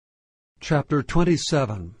Chapter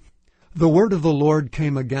 27. The word of the Lord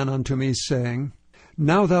came again unto me, saying,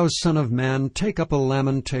 Now thou son of man, take up a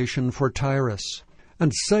lamentation for Tyrus,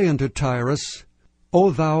 and say unto Tyrus,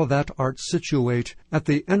 O thou that art situate at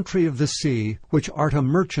the entry of the sea, which art a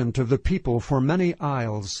merchant of the people for many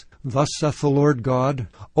isles, Thus saith the Lord God,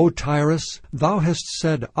 O Tyrus, thou hast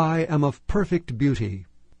said, I am of perfect beauty.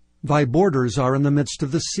 Thy borders are in the midst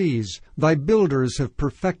of the seas, thy builders have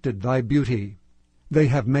perfected thy beauty. They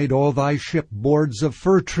have made all thy ship boards of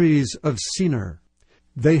fir trees of Senir.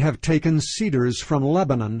 They have taken cedars from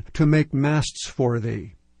Lebanon to make masts for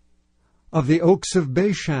thee. Of the oaks of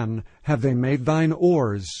Bashan have they made thine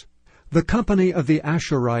oars. The company of the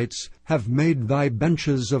Ashurites have made thy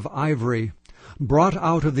benches of ivory, brought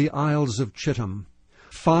out of the isles of Chittim.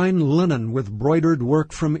 Fine linen with broidered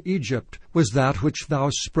work from Egypt was that which thou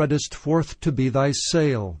spreadest forth to be thy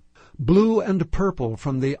sail. Blue and purple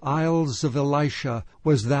from the isles of Elisha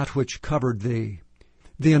was that which covered thee.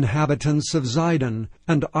 The inhabitants of Zidon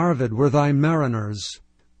and Arvad were thy mariners.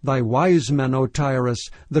 Thy wise men, O Tyrus,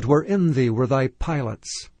 that were in thee were thy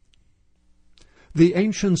pilots. The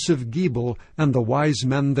ancients of Gebal and the wise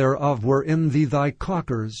men thereof were in thee thy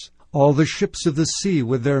caulkers. All the ships of the sea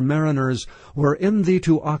with their mariners were in thee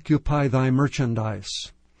to occupy thy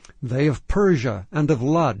merchandise. They of Persia and of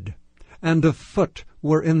Lud and of Phut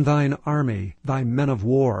were in thine army, thy men of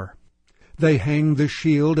war. They hanged the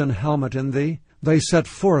shield and helmet in thee, they set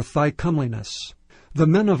forth thy comeliness. The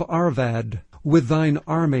men of Arvad with thine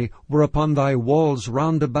army were upon thy walls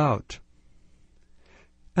round about.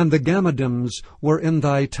 And the Gammadims were in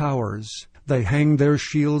thy towers. They hanged their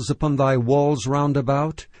shields upon thy walls round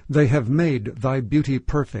about. They have made thy beauty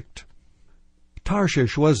perfect.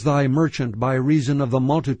 Tarshish was thy merchant by reason of the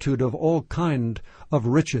multitude of all kind of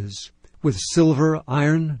riches. With silver,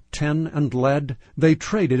 iron, tin, and lead they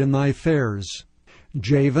traded in thy fairs.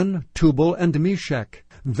 Javan, Tubal, and Meshech,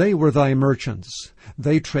 they were thy merchants.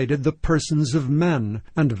 They traded the persons of men,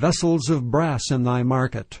 and vessels of brass in thy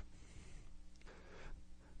market.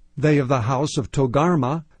 They of the house of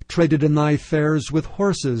Togarmah traded in thy fairs with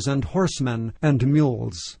horses and horsemen and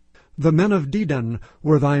mules. The men of Dedan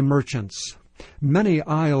were thy merchants. Many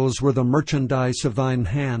isles were the merchandise of thine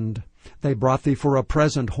hand. They brought thee for a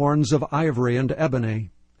present horns of ivory and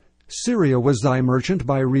ebony. Syria was thy merchant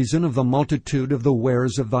by reason of the multitude of the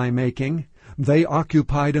wares of thy making. They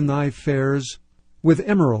occupied in thy fairs with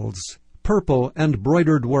emeralds, purple and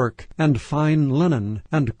broidered work, and fine linen,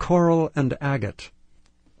 and coral and agate.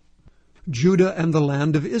 Judah and the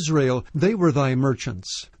land of Israel, they were thy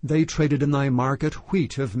merchants. They traded in thy market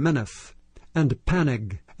wheat of Minnith, and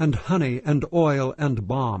Panig, and honey, and oil, and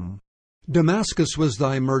balm. Damascus was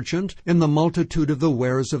thy merchant in the multitude of the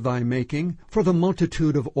wares of thy making, for the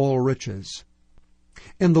multitude of all riches.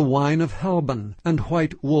 In the wine of Helbon and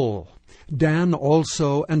white wool. Dan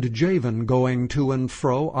also and Javan going to and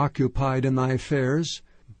fro occupied in thy fairs.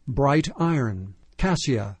 Bright iron,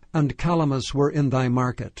 cassia, and calamus were in thy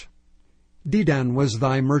market. Dedan was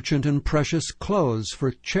thy merchant in precious clothes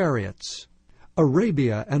for chariots.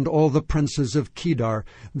 Arabia and all the princes of Kedar,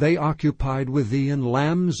 they occupied with thee in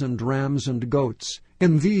lambs and rams and goats.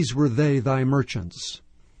 In these were they thy merchants.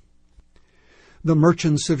 The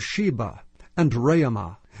merchants of Sheba and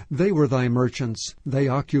Raamah, they were thy merchants. They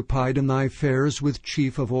occupied in thy fairs with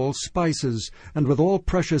chief of all spices, and with all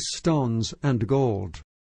precious stones and gold.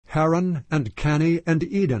 Haran and Cani and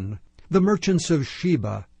Eden, the merchants of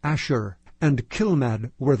Sheba, Asher, and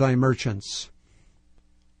Kilmad were thy merchants.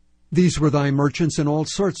 These were thy merchants in all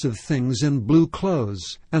sorts of things, in blue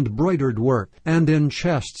clothes, and broidered work, and in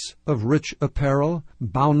chests of rich apparel,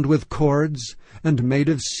 bound with cords, and made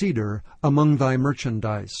of cedar, among thy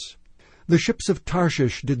merchandise. The ships of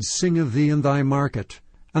Tarshish did sing of thee in thy market,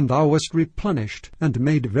 and thou wast replenished, and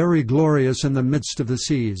made very glorious in the midst of the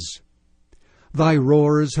seas. Thy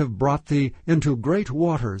roars have brought thee into great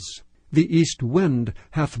waters. The east wind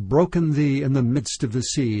hath broken thee in the midst of the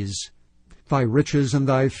seas. Thy riches and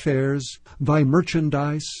thy fairs, thy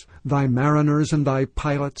merchandise, thy mariners and thy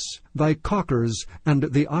pilots, thy caulkers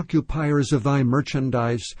and the occupiers of thy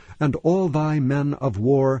merchandise, and all thy men of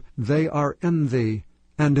war, they are in thee,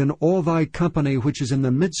 and in all thy company which is in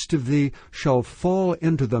the midst of thee shall fall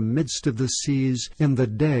into the midst of the seas in the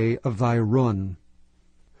day of thy ruin.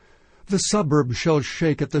 The suburb shall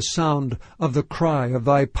shake at the sound of the cry of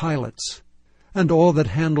thy pilots. And all that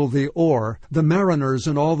handle the oar, the mariners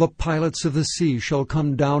and all the pilots of the sea shall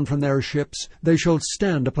come down from their ships. They shall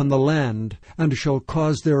stand upon the land, and shall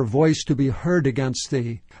cause their voice to be heard against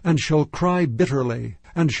thee, and shall cry bitterly,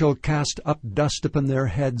 and shall cast up dust upon their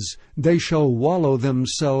heads. They shall wallow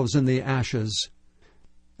themselves in the ashes.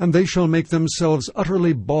 And they shall make themselves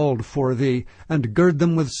utterly bald for thee, and gird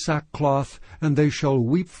them with sackcloth, and they shall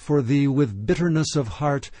weep for thee with bitterness of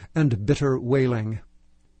heart and bitter wailing.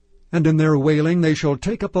 And in their wailing they shall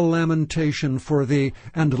take up a lamentation for thee,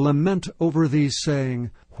 and lament over thee, saying,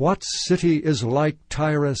 What city is like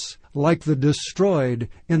Tyrus, like the destroyed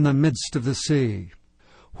in the midst of the sea?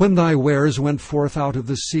 When thy wares went forth out of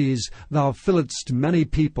the seas, thou filledst many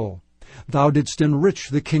people. Thou didst enrich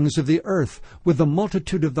the kings of the earth with the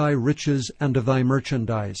multitude of thy riches and of thy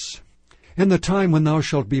merchandise. In the time when thou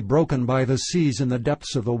shalt be broken by the seas in the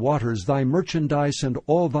depths of the waters, thy merchandise and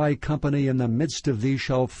all thy company in the midst of thee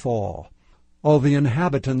shall fall. All the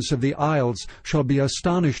inhabitants of the isles shall be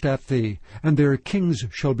astonished at thee, and their kings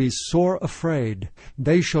shall be sore afraid.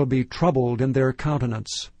 They shall be troubled in their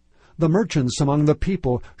countenance. The merchants among the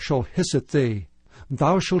people shall hiss at thee.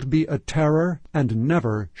 Thou shalt be a terror, and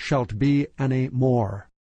never shalt be any more.